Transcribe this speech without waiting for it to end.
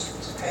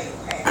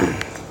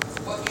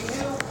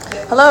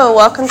Hello,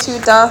 welcome to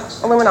the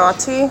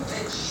Illuminati.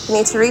 You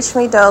need to reach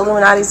me, the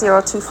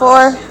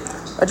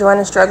Illuminati024, or join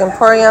us Drug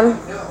Emporium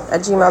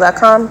at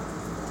gmail.com.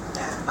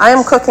 I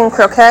am cooking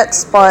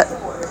croquettes, but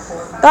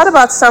thought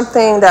about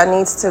something that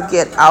needs to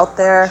get out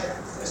there.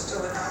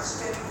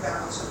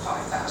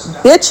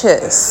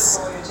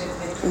 Bitches,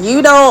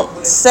 you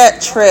don't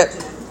set trip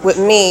with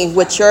me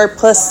with your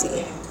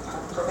pussy,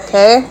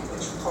 okay?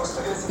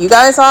 You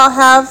guys all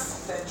have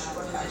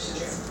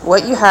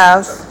what you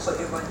have,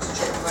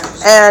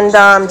 and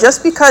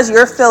just because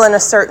you're feeling a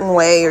certain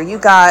way or you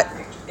got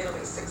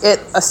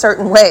it a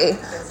certain way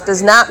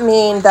does not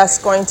mean that's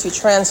going to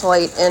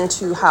translate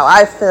into how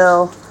I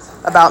feel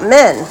about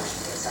men.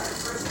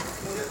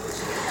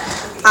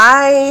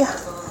 I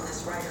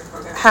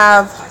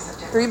have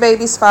 3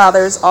 babies'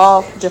 fathers,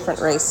 all different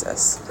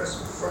races.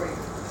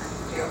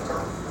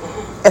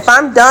 If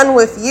I'm done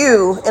with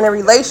you in a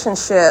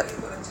relationship,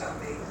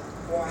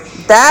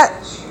 that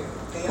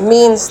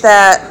means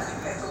that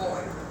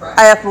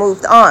I have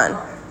moved on.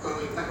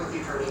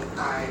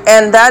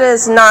 And that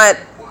is not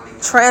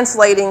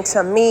translating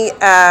to me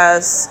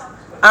as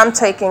I'm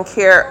taking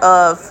care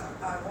of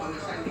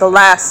the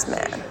last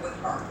man.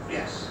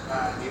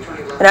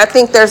 And I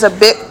think there's a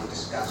big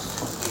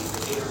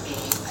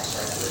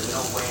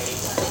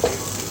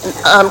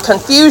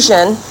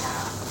confusion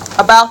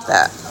about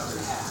that.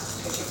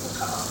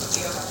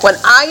 When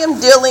I am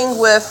dealing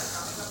with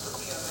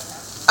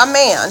a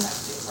man,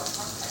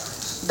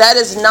 that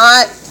is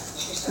not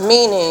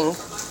meaning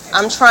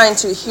I'm trying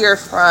to hear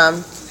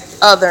from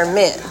other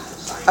men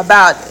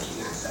about it.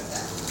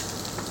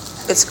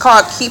 It's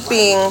called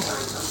keeping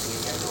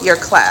your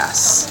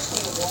class.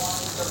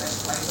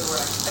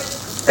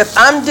 If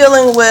I'm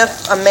dealing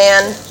with a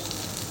man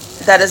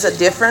that is a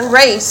different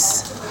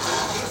race,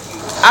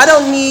 I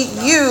don't need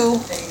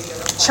you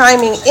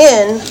chiming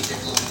in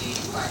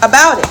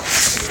about it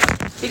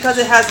because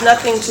it has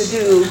nothing to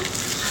do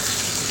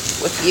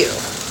with you.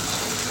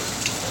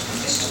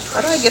 How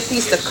do I get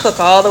these to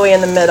cook all the way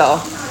in the middle?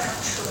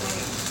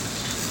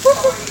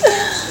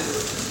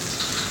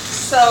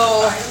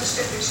 So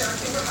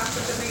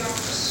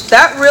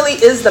that really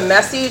is the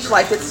message.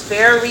 Like, it's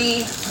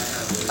very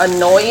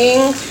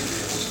annoying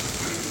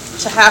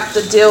to have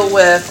to deal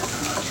with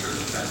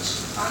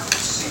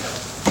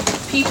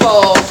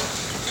people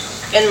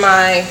in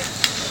my,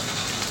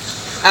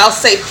 I'll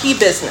say, pee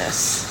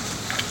business,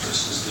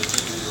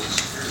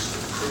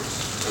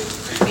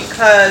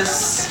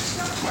 because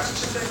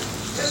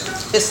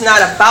it's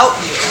not about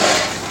you.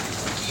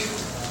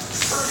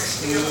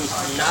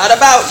 It's not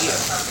about you.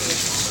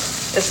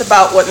 It's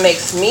about what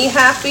makes me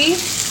happy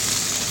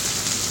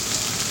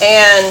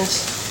and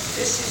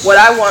what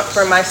I want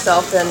for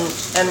myself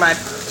and my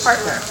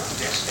partner.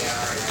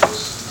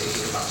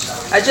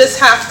 I just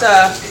have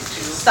to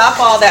stop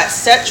all that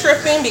set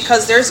tripping,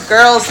 because there's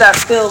girls that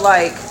feel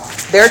like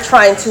they're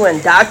trying to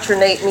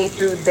indoctrinate me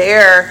through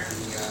their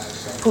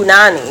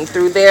punani,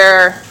 through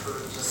their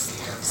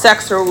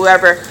sex or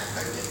whoever.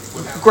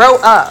 Grow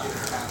up,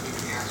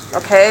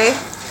 okay?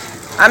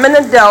 I'm an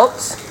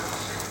adult.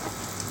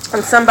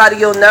 I'm somebody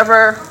you'll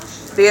never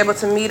be able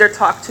to meet or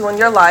talk to in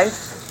your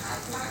life.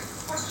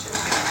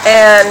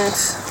 And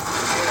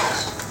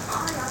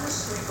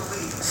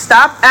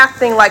stop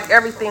acting like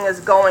everything is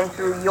going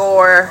through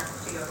your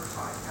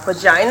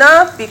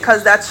vagina,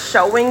 because that's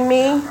showing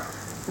me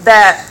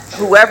that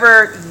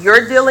whoever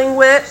you're dealing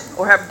with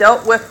or have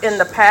dealt with in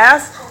the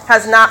past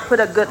has not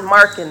put a good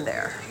mark in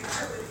there.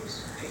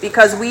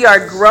 Because we are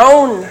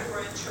grown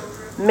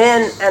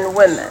men and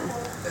women.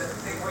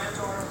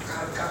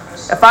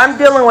 If I'm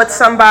dealing with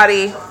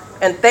somebody,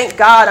 and thank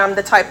God I'm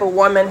the type of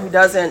woman who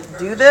doesn't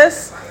do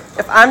this,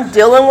 if I'm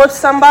dealing with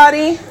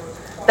somebody,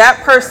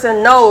 that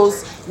person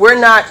knows we're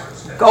not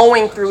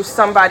going through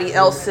somebody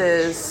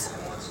else's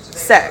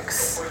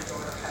sex.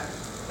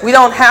 We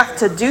don't have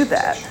to do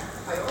that.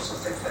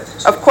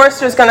 Of course,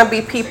 there's going to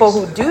be people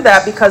who do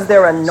that because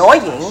they're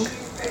annoying.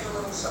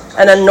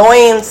 And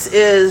annoyance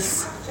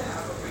is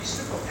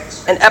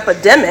an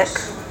epidemic.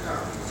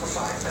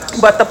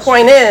 But the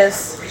point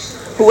is,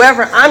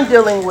 whoever I'm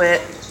dealing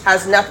with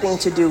has nothing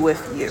to do with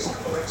you.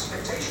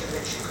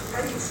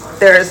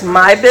 There is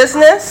my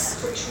business,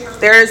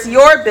 there is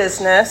your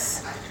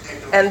business,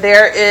 and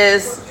there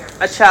is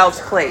a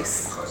child's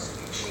place.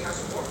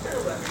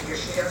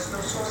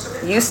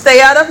 You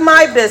stay out of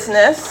my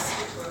business,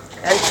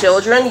 and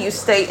children, you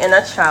stay in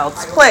a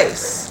child's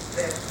place.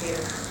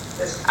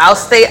 I'll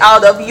stay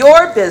out of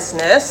your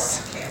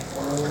business.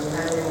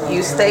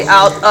 You stay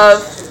out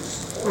of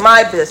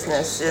my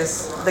business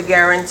is the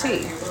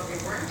guarantee.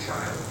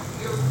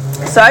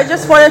 So I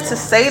just wanted to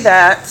say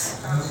that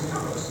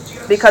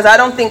because I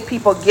don't think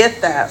people get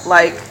that.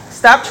 Like,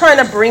 stop trying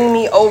to bring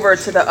me over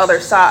to the other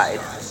side.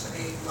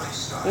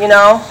 You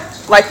know?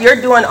 Like, you're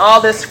doing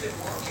all this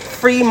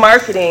free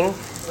marketing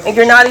and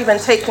you're not even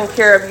taking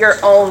care of your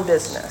own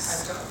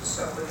business.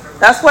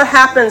 That's what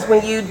happens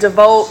when you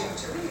devote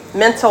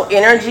mental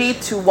energy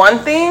to one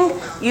thing.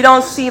 You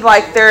don't see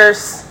like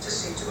there's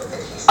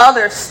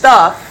other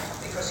stuff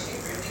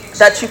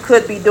that you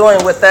could be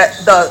doing with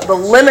that the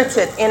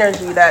limited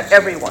energy that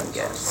everyone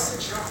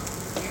gets.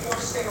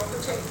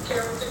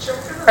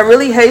 I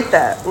really hate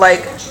that.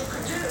 Like,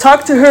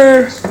 talk to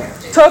her.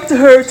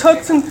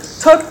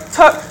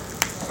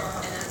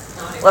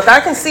 Look, I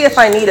can see if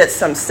I needed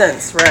some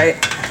sense, right?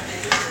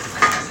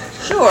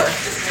 Sure,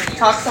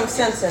 talk some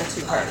sense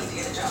into her.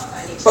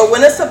 But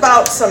when it's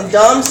about some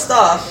dumb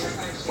stuff,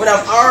 when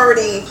I'm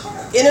already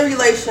in a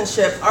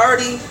relationship,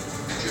 already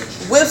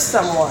with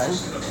someone,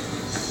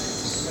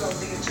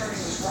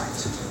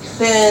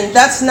 then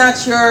that's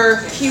not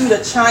your cue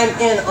to chime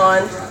in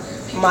on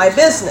my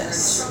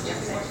business,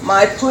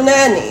 my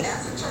punani,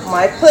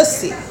 my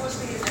pussy.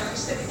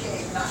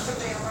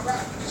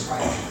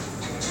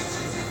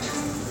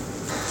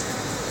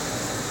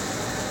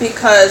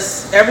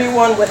 Because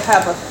everyone would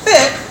have a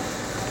fit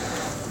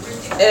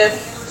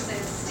if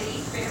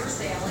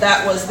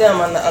that was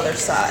them on the other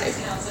side.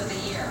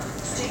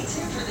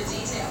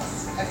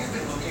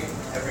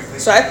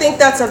 So I think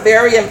that's a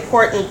very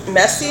important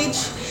message.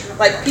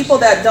 Like, people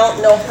that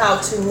don't know how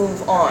to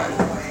move on.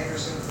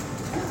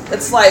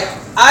 It's like,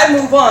 I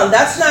move on.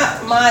 That's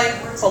not my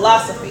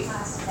philosophy.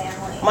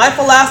 My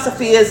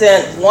philosophy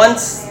isn't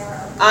once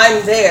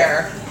I'm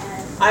there,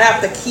 I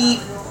have to keep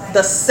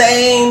the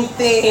same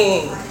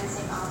thing.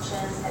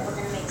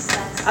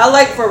 I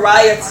like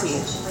variety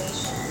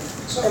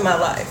in my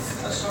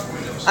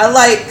life. I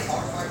like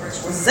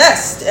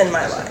zest in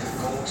my life.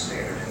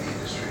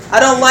 I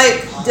don't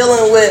like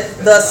dealing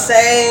with the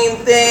same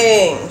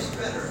thing.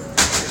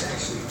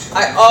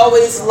 I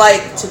always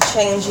like to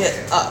change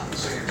it up.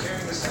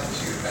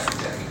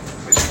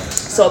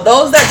 So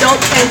those that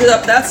don't change it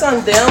up, that's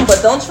on them,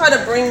 but don't try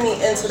to bring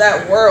me into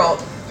that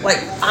world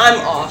like I'm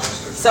off.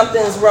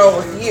 Something's wrong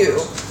with you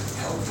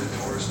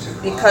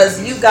because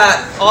you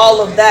got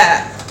all of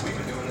that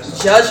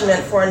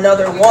judgment for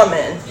another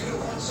woman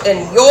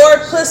in your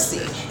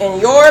pussy, in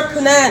your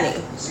punani.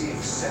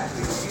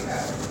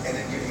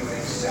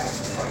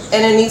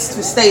 And it needs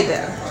to stay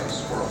there.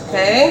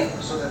 Okay?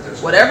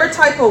 Whatever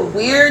type of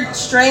weird,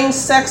 strange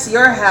sex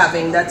you're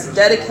having that's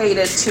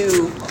dedicated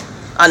to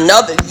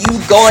another,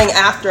 you going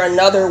after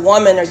another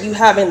woman, or you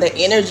having the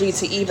energy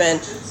to even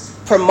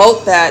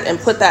promote that and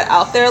put that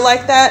out there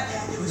like that,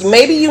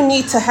 maybe you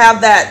need to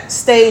have that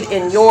stayed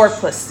in your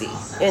pussy,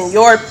 in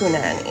your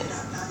punani.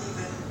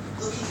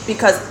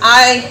 Because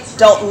I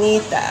don't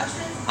need that.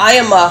 I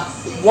am a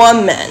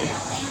woman,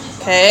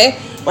 okay?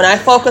 When I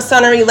focus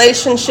on a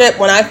relationship,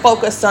 when I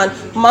focus on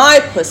my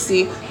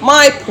pussy,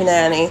 my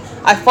punani,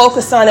 I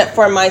focus on it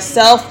for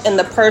myself and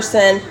the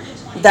person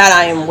that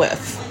I am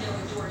with.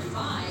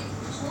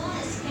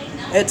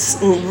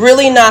 It's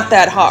really not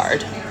that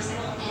hard.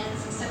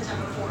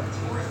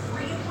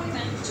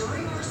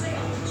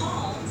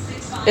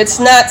 It's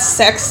not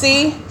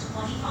sexy.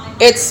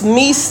 It's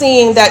me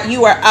seeing that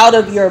you are out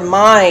of your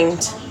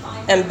mind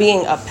and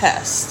being a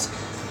pest.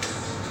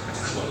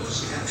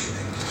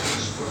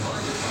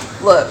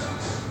 Look,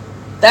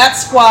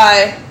 that's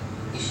why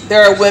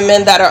there are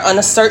women that are on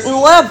a certain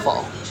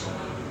level.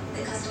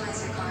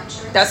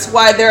 That's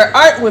why there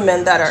aren't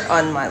women that are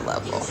on my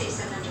level.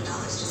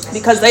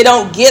 Because they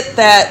don't get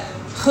that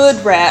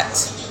hood rat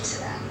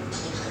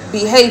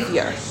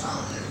behavior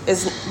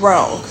is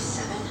wrong.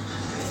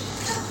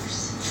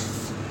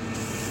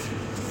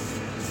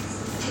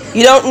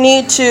 You don't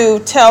need to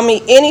tell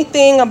me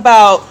anything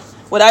about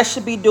what I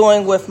should be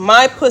doing with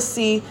my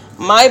pussy,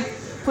 my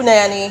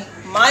punani,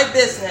 my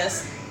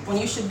business, when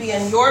you should be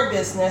in your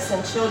business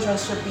and children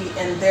should be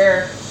in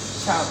their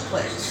child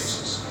place.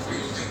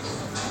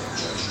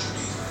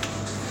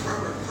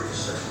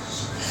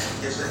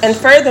 And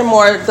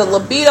furthermore, the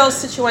libido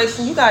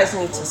situation, you guys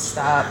need to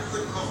stop.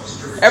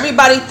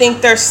 Everybody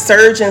think they're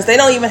surgeons. They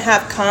don't even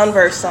have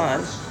Converse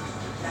on.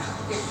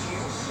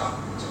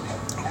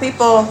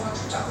 People,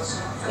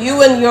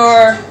 you and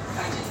your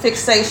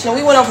fixation,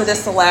 we went over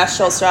this the last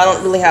show, so I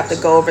don't really have to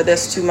go over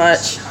this too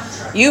much.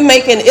 You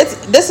making it,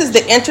 this is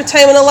the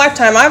entertainment of a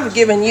lifetime. I've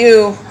given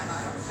you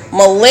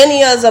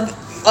millennia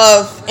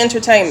of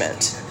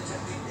entertainment.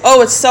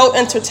 Oh, it's so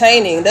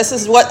entertaining. This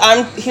is what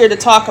I'm here to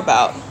talk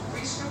about.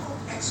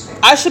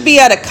 I should be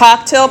at a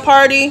cocktail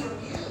party,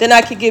 then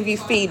I could give you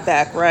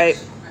feedback,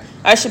 right?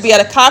 I should be at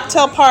a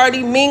cocktail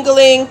party,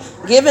 mingling,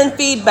 giving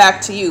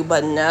feedback to you,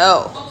 but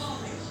no.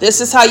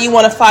 This is how you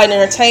want to find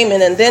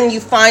entertainment, and then you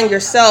find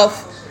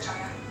yourself,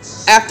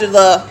 after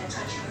the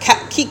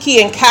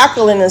kiki and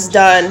cackling is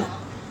done,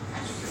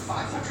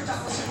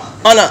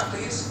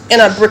 in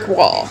a brick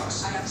wall,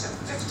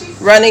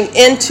 running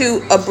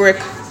into a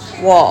brick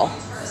wall.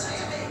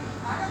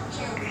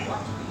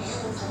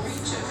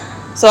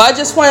 So I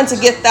just wanted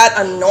to get that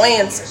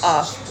annoyance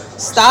off.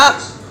 Stop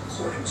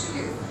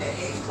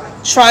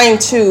trying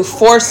to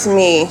force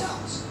me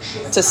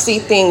to see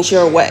things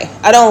your way.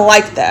 I don't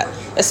like that,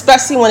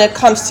 especially when it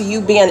comes to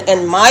you being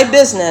in my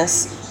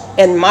business,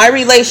 in my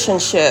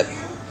relationship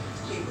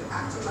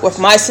with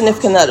my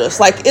significant others.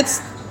 Like,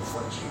 it's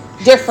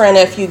different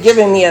if you're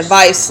giving me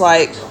advice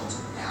like,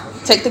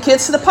 take the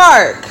kids to the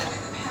park,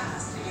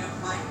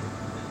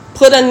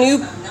 put a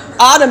new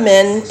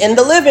ottoman in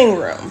the living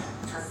room.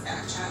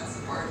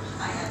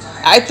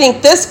 I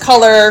think this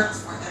color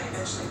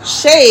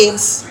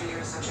shades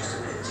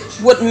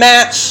would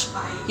match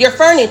your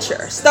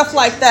furniture, stuff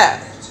like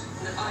that.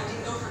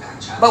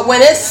 But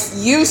when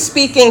it's you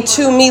speaking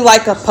to me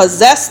like a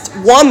possessed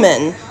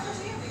woman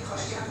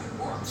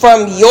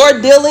from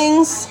your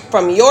dealings,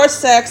 from your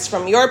sex,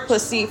 from your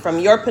pussy, from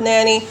your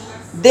panani,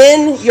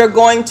 then you're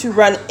going to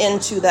run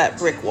into that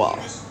brick wall.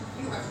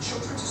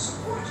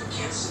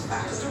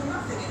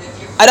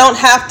 I don't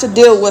have to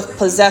deal with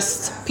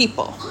possessed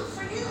people.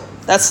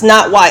 That's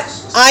not why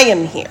I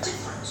am here.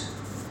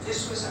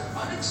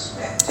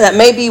 That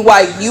may be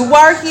why you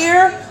are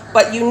here,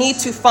 but you need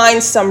to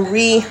find some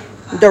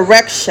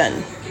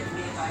redirection.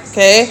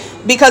 Okay?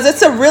 Because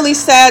it's a really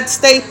sad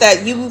state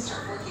that you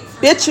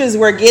bitches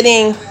were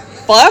getting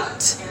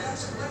fucked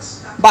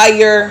by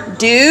your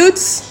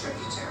dudes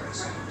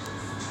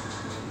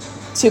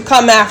to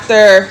come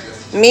after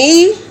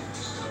me.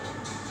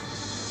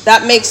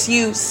 That makes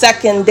you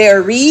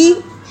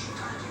secondary.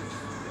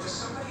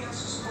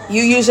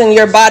 You using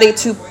your body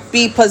to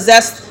be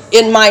possessed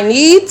in my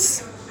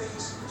needs.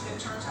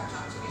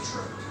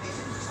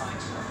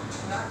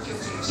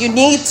 You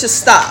need to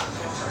stop.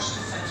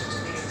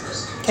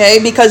 Okay?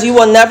 Because you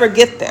will never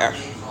get there.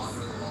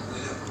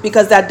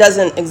 Because that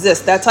doesn't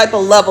exist. That type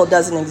of level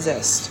doesn't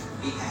exist.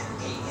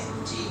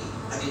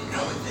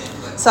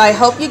 So I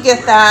hope you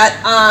get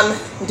that.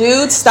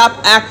 Dudes,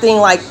 stop acting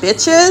like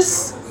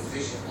bitches.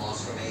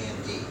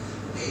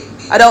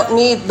 I don't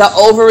need the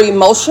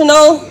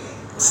over-emotional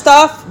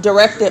stuff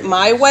directed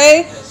my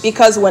way,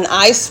 because when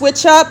I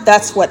switch up,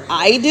 that's what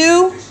I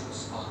do.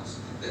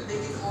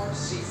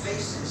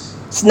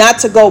 It's not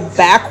to go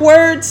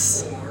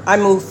backwards. I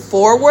move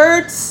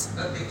forwards.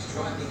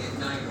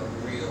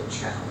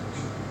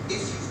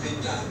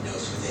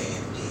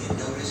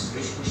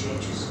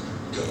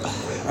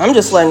 I'm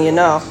just letting you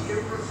know.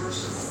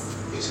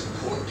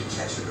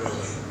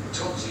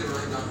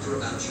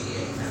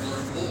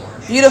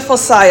 Beautiful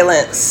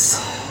silence.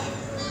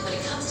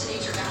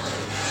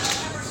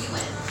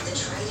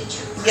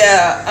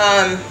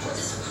 Yeah,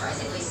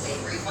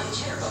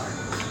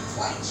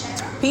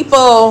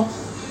 people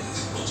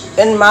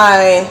in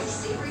my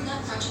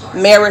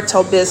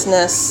marital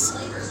business,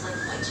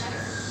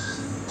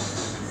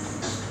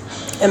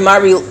 in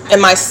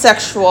my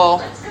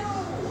sexual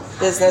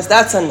business,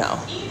 that's a no.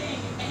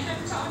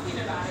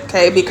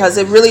 Okay, because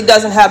it really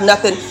doesn't have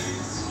nothing.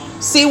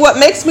 See, what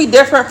makes me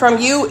different from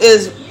you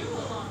is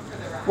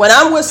when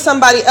I'm with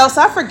somebody else,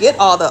 I forget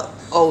all the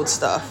old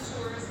stuff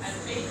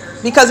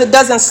because it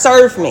doesn't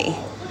serve me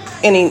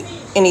any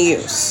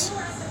use.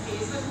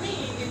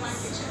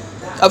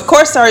 Of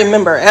course, I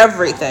remember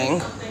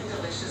everything,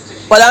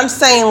 but I'm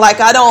saying, like,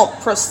 I don't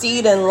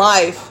proceed in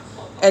life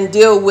and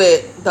deal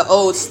with the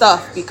old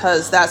stuff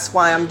because that's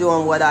why I'm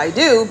doing what I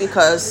do,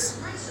 because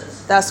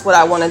that's what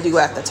I want to do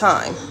at the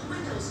time.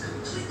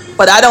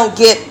 But I don't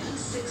get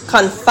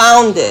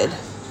confounded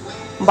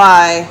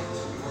by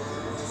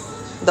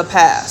the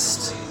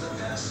past.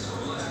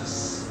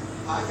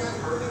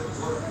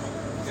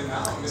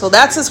 So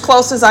that's as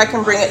close as I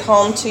can bring it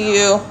home to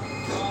you.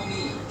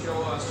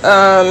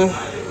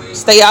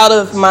 Stay out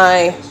of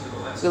my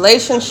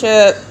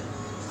relationship,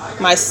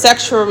 my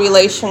sexual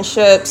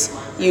relationships.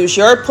 Use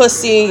your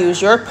pussy, use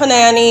your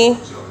panani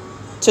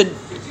to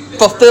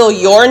fulfill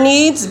your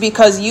needs,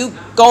 because you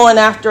going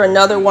after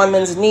another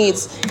woman's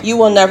needs, you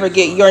will never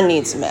get your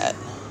needs met.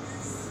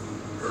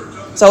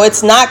 So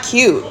it's not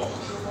cute.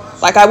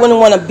 Like, I wouldn't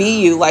want to be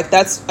you. Like,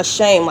 that's a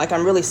shame. Like,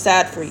 I'm really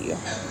sad for you.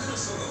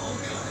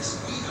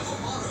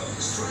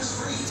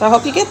 So I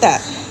hope you get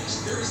that.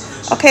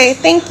 Okay,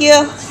 thank you.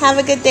 Have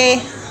a good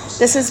day.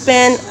 This has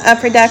been a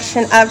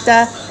production of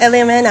the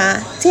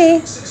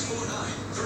Illuminati.